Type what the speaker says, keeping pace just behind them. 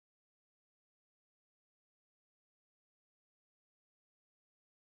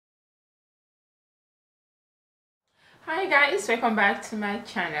Hi guys, welcome back to my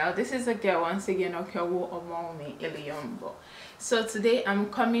channel. This is a girl once again, Okeowoiluyombo. So today I'm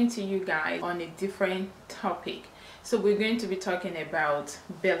coming to you guys on a different topic. So we're going to be talking about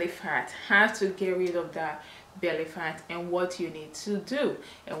belly fat, how to get rid of that belly fat, and what you need to do,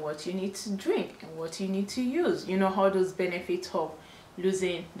 and what you need to drink, and what you need to use. You know, how those benefits of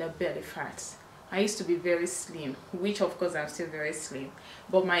losing the belly fat. I used to be very slim, which of course I'm still very slim,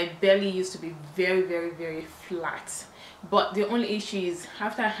 but my belly used to be very flat. But the only issue is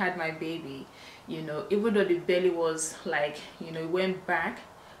after I had my baby, you know, even though the belly was like, you know, it went back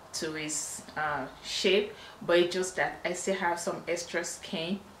to its shape, but it's just that I still have some extra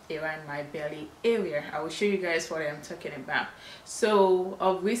skin around my belly area. I will show you guys what I'm talking about. So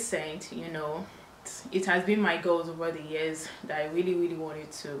of recent, you know, it has been my goals over the years that I really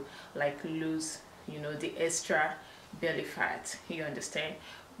wanted to like lose, you know, the extra belly fat, you understand.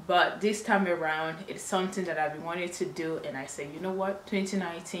 But this time around it's something that I've been wanting to do, and I said, you know what,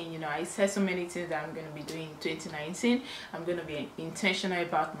 2019, you know, I said so many things that I'm going to be doing in 2019. I'm going to be intentional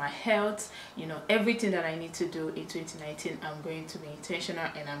about my health, you know, everything that I need to do in 2019. I'm going to be intentional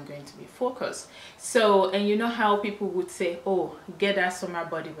and I'm going to be focused. So, and you know how people would say, oh, get that summer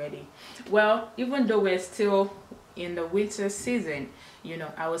body ready. Well, even though we're still in the winter season, you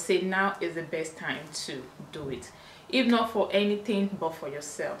know, I would say now is the best time to do it, if not for anything but for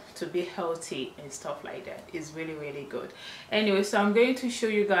yourself, to be healthy and stuff like that is really good. Anyway, so I'm going to show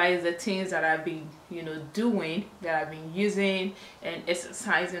you guys the things that I've been, you know, doing, that I've been using and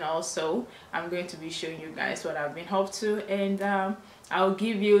exercising. Also, I'm going to be showing you guys what I've been up to, and I'll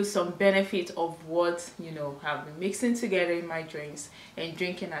give you some benefit of what, you know, I've been mixing together in my drinks and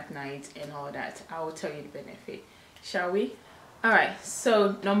drinking at night and all that. I will tell you the benefit. Shall we? Alright,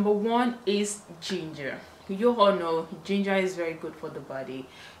 so number one is ginger. You all know ginger is very good for the body,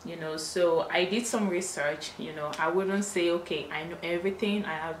 you know. So I did some research, you know. I wouldn't say, okay, I know everything.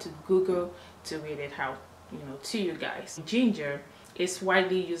 I have to Google to read it out, you know, to you guys. Ginger is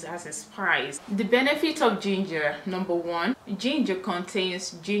widely used as a spice. The benefit of ginger: number one, ginger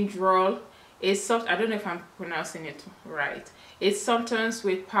contains gingerol. It's soft, I don't know if I'm pronouncing it right. It's substance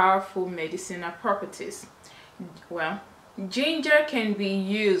with powerful medicinal properties. Well, ginger can be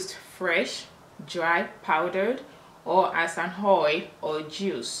used fresh, dry, powdered, or as an oil or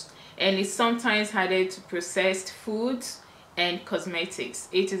juice, and is sometimes added to processed foods and cosmetics.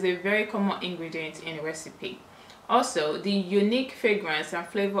 It is a very common ingredient in a recipe. Also, the unique fragrance and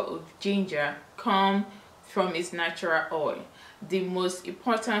flavor of ginger come from its natural oil, the most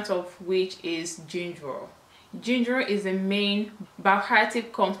important of which is gingerol. Ginger is the main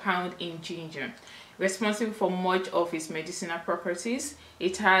bioactive compound in ginger, responsible for much of its medicinal properties.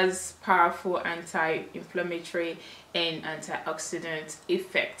 It has powerful anti-inflammatory and antioxidant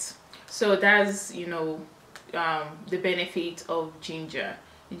effects. So that's, you know, the benefit of ginger.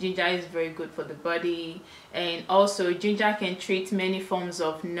 Ginger is very good for the body, and also ginger can treat many forms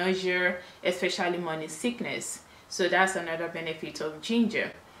of nausea, especially morning sickness. So that's another benefit of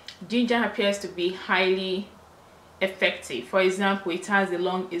ginger. Ginger appears to be highly effective. For example, it has a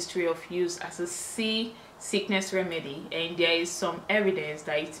long history of use as a sickness remedy, and there is some evidence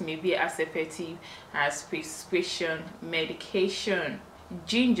that it may be as effective as prescription medication.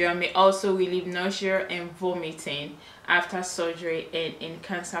 Ginger may also relieve nausea and vomiting after surgery and in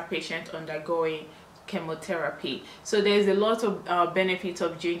cancer patients undergoing chemotherapy. So there's a lot of benefits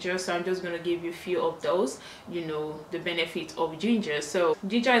of ginger, so I'm just going to give you a few of those, you know, the benefit of ginger. So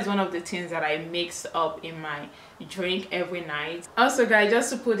ginger is one of the things that I mix up in my drink every night. Also guys,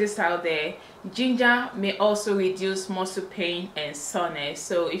 just to put this out there, ginger may also reduce muscle pain and soreness.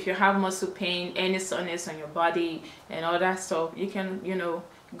 So if you have muscle pain, any soreness on your body and all that stuff, you can, you know,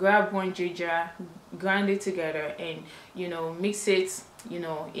 grab one ginger, grind it together, and, you know, mix it, you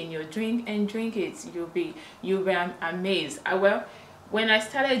know, in your drink and drink it. You'll be amazed. Well, when I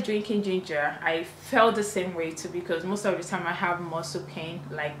started drinking ginger, I felt the same way too, because most of the time I have muscle pain,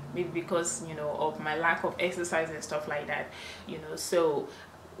 like maybe because, you know, of my lack of exercise and stuff like that, you know. So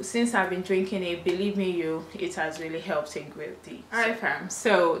since I've been drinking it, believe me, it has really helped a great deal. Alright fam,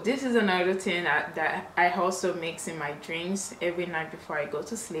 so this is another thing that I also mix in my drinks every night before I go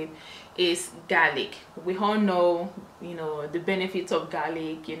to sleep, is garlic. We all know, you know, the benefits of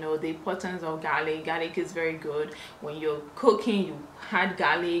garlic, you know, the importance of garlic. Garlic is very good. When you're cooking, you add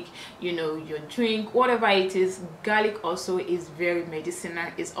garlic, you know, your drink, whatever it is, garlic also is very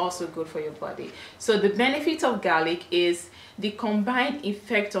medicinal. It's also good for your body. So the benefit of garlic is the combined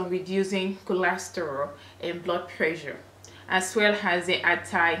effect of reducing cholesterol and blood pressure, as well as the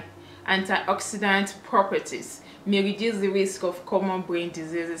antioxidant properties, may reduce the risk of common brain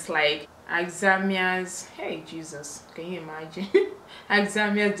diseases like Alzheimer's, hey Jesus, can you imagine?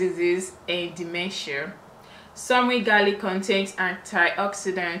 Alzheimer's disease and dementia. Summary: garlic contains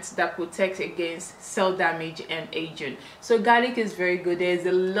antioxidants that protect against cell damage and aging. So garlic is very good. There's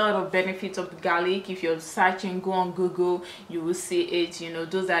a lot of benefits of garlic. If you're searching, go on Google, you will see it. You know,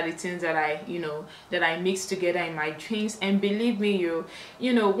 those are the things that I mix together in my drinks. And believe me,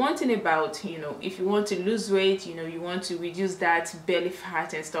 one thing about, if you want to lose weight, you want to reduce that belly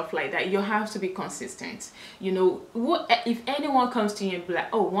fat and stuff like that, you have to be consistent. If anyone comes to you and be like,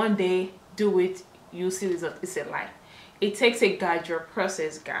 oh, one day do it, you see result, it's a lie. It takes a gradual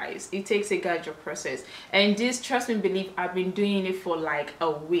process, guys. It takes a gradual process. And this, trust me, believe, I've been doing it for like a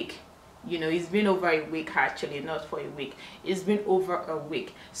week. It's been over a week, actually, not for a week. It's been over a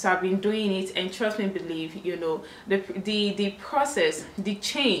week. So I've been doing it, and trust me, believe, the process, the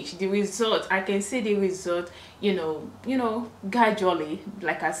change, the result, I can see the result, gradually.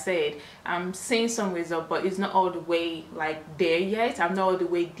 Like I said, I'm seeing some result, but it's not all the way like there yet. I'm not all the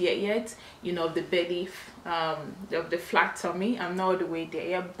way there yet, the belly, of the flat tummy. I'm not all the way there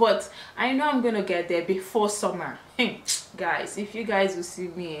yet, but I know I'm gonna get there before summer. Guys, if you guys will see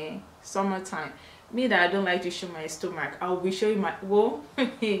me summertime, me that I don't like to show my stomach, I'll be showing my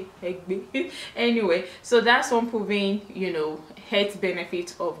anyway. So that's one proven health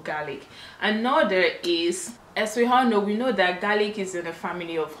benefit of garlic. Another is, as we all know, we know that garlic is in the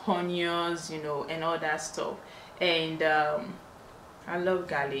family of onions, and all that stuff. And I love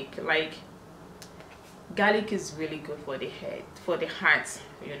garlic. Like, garlic is really good for the head, for the heart.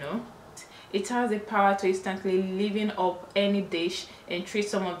 It has the power to instantly liven up any dish and treat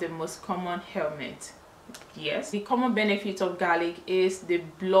some of the most common ailments. Yes, the common benefit of garlic is the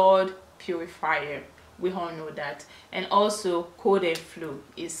blood purifier. We all know that. And also cold and flu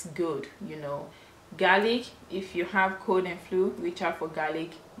is good. Garlic, if you have cold and flu, reach out for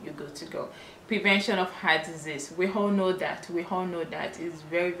garlic, you're good to go. Prevention of heart disease, we all know that. Is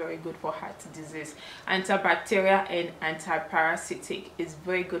very, very good for heart disease. Antibacterial and antiparasitic is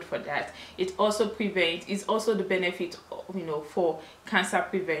very good for that. It also prevents, it's also the benefit for cancer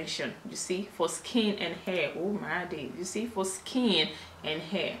prevention. You see, for skin and hair, oh my day, you see, for skin and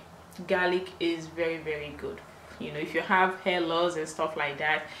hair, garlic is very, very good. If you have hair loss and stuff like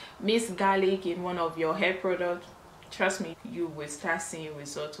that, mix garlic in one of your hair products, trust me, you will start seeing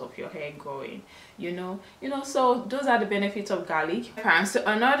results of your hair growing. So those are the benefits of garlic. So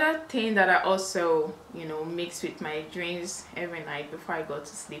another thing that I also mix with my drinks every night before I go to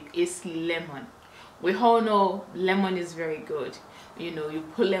sleep is lemon. We all know lemon is very good. You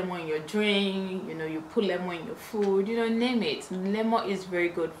put lemon in your drink, you put lemon in your food, name it. Lemon is very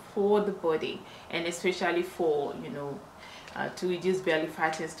good for the body, and especially for to reduce belly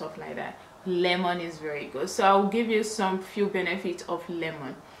fat and stuff like that. Lemon is very good. So I'll give you some few benefits of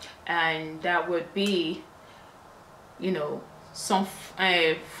lemon, and that would be some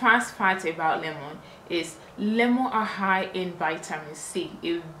fast facts about lemon is lemon are high in vitamin C,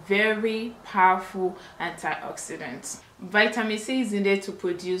 a very powerful antioxidant. Vitamin C is needed to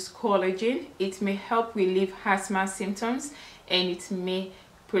produce collagen. It may help relieve asthma symptoms, and it may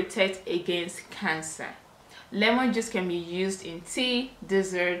protect against cancer. Lemon juice can be used in tea,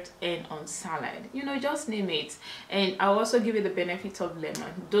 dessert, and on salad. Just name it. And I'll also give you the benefits of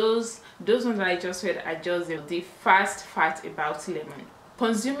lemon. Those ones that I just read are just the fast fact about lemon.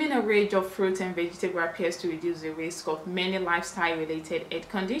 Consuming a range of fruit and vegetable appears to reduce the risk of many lifestyle-related health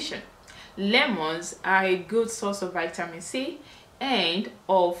conditions. Lemons are a good source of vitamin C and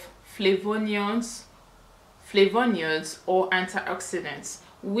of flavonoids or antioxidants,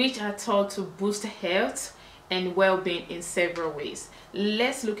 which are thought to boost health and well-being in several ways.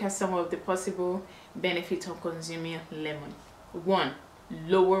 Let's look at some of the possible benefits of consuming lemon. 1.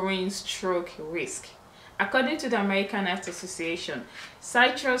 Lowering stroke risk. According to the American Heart Association,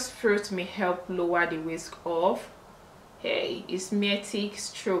 citrus fruit may help lower the risk of ischemic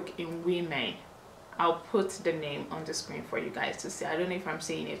stroke in women. I'll put the name on the screen for you guys to see. I don't know if I'm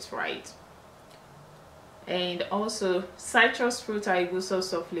saying it right. And also, citrus fruit are a good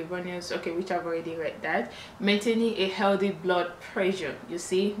source of flavonoids, which I've already read that. Maintaining a healthy blood pressure. You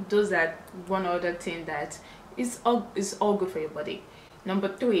see, those are one other thing that is all good for your body. Number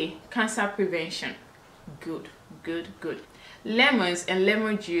 3, cancer prevention. Good. Lemons and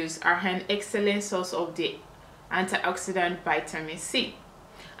lemon juice are an excellent source of the antioxidant vitamin C.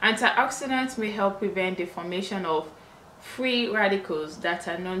 Antioxidants may help prevent the formation of free radicals that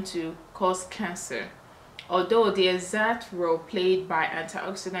are known to cause cancer, although the exact role played by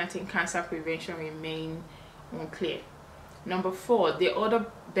antioxidants in cancer prevention remain unclear. Number 4, the other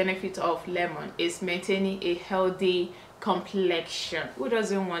benefit of lemon is maintaining a healthy complexion. Who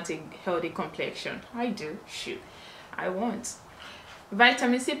doesn't want a healthy complexion? I do. Shoot, I want.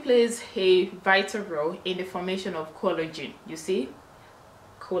 Vitamin C plays a vital role in the formation of collagen. You see,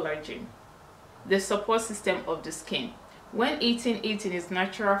 collagen, the support system of the skin. When eaten in its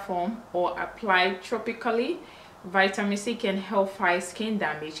natural form or applied tropically, vitamin C can help fight skin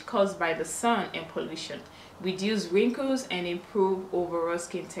damage caused by the sun and pollution, reduce wrinkles, and improve overall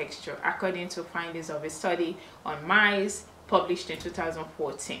skin texture, according to findings of a study on mice published in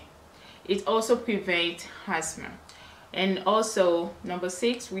 2014. It also prevents asthma. And also, number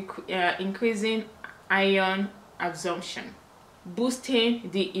 6, increasing iron absorption, boosting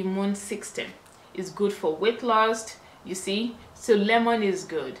the immune system. It's good for weight loss, you see. So lemon is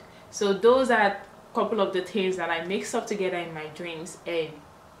good. So those are a couple of the things that I mix up together in my drinks,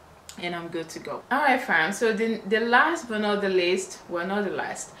 and I'm good to go. Alright fam, so the last but not the least, well, not the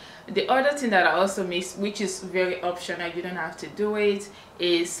last, the other thing that I also mix, which is very optional, you don't have to do it,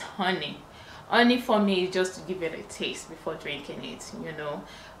 is honey. Honey for me is just to give it a taste before drinking it, you know.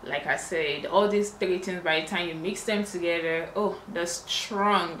 Like I said, all these 3 things, by the time you mix them together, oh, the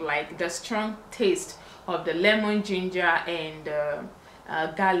strong taste of the lemon, ginger, and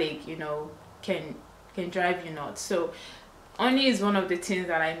garlic, you know, can drive you nuts. So honey is one of the things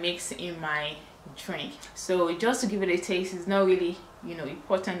that I mix in my drink. So just to give it a taste, it's not really, you know,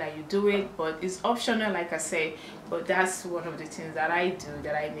 important that you do it, but it's optional, like I said. But that's one of the things that I do,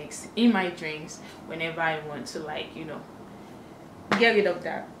 that I mix in my drinks whenever I want to, like, you know, get rid of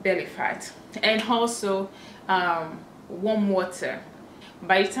that belly fat. And also warm water.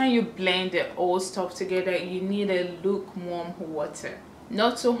 By the time you blend the whole stuff together, you need a lukewarm water.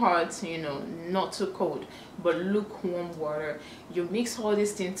 Not too hot, you know, not too cold, but lukewarm water. You mix all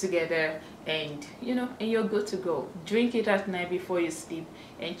these things together, and you know, and you're good to go. Drink it at night before you sleep,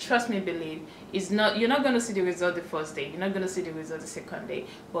 and trust me, believe, it's not, you're not going to see the result the first day, you're not going to see the result the second day,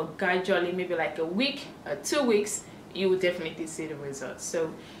 but gradually, maybe like a week or 2 weeks, you will definitely see the results.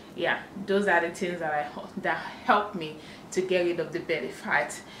 So yeah, those are the things that help me to get rid of the belly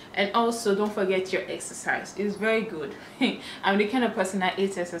fat. And also, don't forget your exercise. It's very good. I'm the kind of person that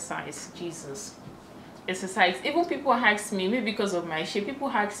hates exercise. Jesus, exercise. Even people ask me, maybe because of my shape, people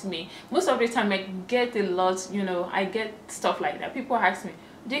ask me, most of the time I get a lot, you know, I get stuff like that. People ask me,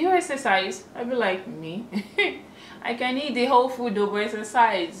 do you exercise? I'll be like, me? I can eat the whole food over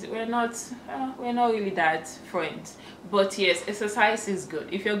exercise. We're not really that friends. But yes, exercise is good.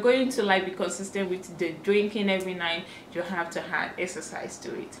 If you're going to like be consistent with the drinking every night, you have to add exercise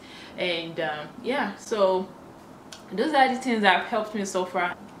to it. And yeah, so those are the things that have helped me so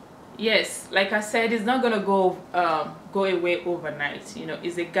far. Yes, like I said, it's not gonna go away overnight. You know,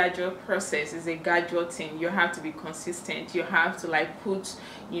 it's a gradual process, it's a gradual thing. You have to be consistent. You have to like put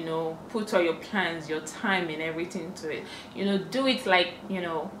all your plans, your time, and everything to it. You know, do it like, you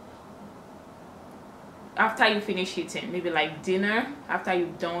know, after you finish eating, maybe like dinner. After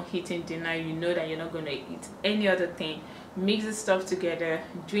you've done eating dinner, you know that you're not gonna eat any other thing. Mix the stuff together,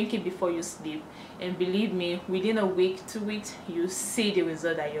 drink it before you sleep, and believe me, within a week, 2 weeks, you see the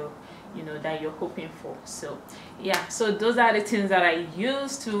result that you're hoping for. So yeah, so those are the things that I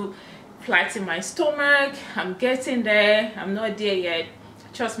use to flatten my stomach. I'm getting there. I'm not there yet.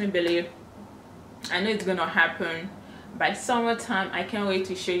 Trust me, believe. I know it's gonna happen by summertime. I can't wait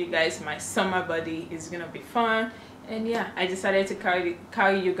to show you guys my summer body. It's gonna be fun. And yeah, I decided to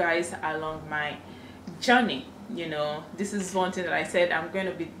carry you guys along my journey. You know, this is one thing that I said I'm going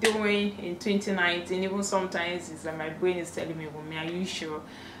to be doing in 2019. Even sometimes it's like my brain is telling me, well, are you sure?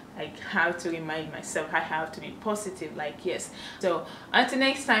 I have to remind myself, I have to be positive, like, yes. So until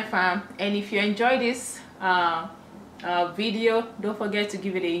next time, fam, and if you enjoy this video, don't forget to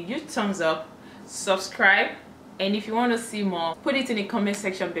give it a huge thumbs up, subscribe, and if you want to see more, put it in the comment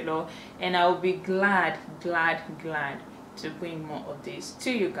section below, and I will be glad to bring more of this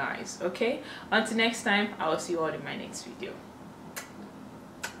to you guys. Okay, until next time, I will see you all in my next video.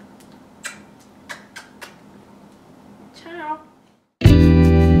 Ciao.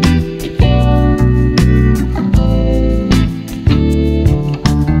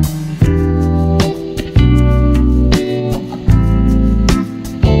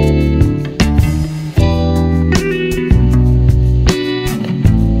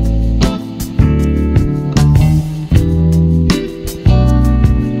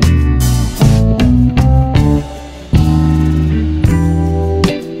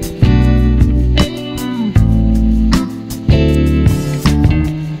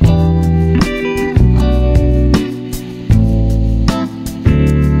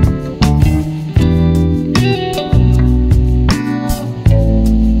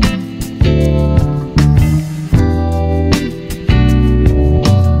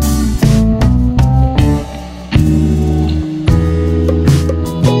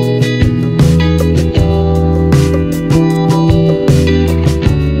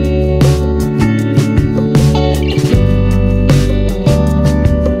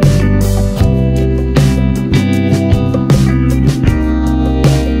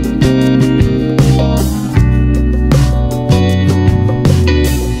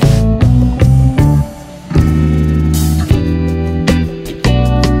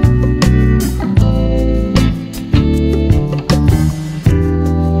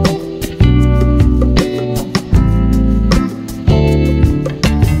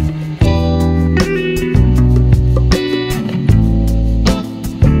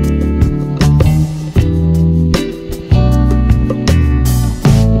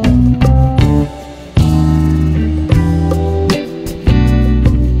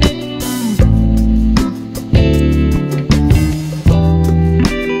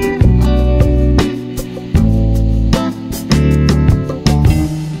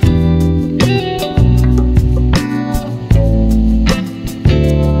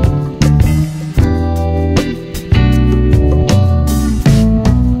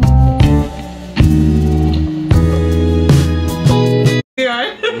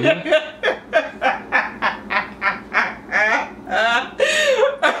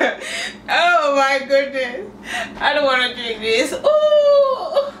 my goodness. I don't want to drink this.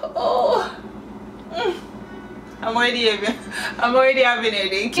 Oh. I'm already having a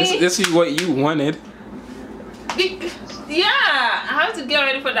headache. This is what you wanted. Yeah, I have to get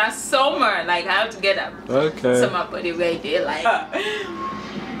ready for that summer. Like, I have to get that summer body ready. Like,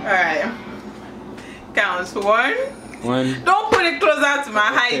 alright. Counts. 1. Don't put it closer to my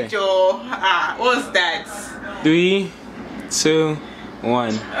height, Joe. What's that? 3, 2,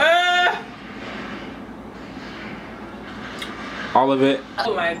 1. All of it.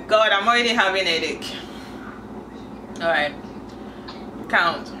 Oh my God, I'm already having a headache. Alright.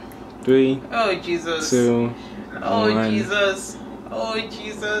 Count. 3. Oh Jesus. 2. Oh 1. Jesus. Oh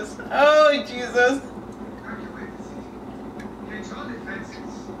Jesus. Oh Jesus.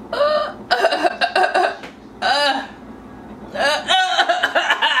 Oh.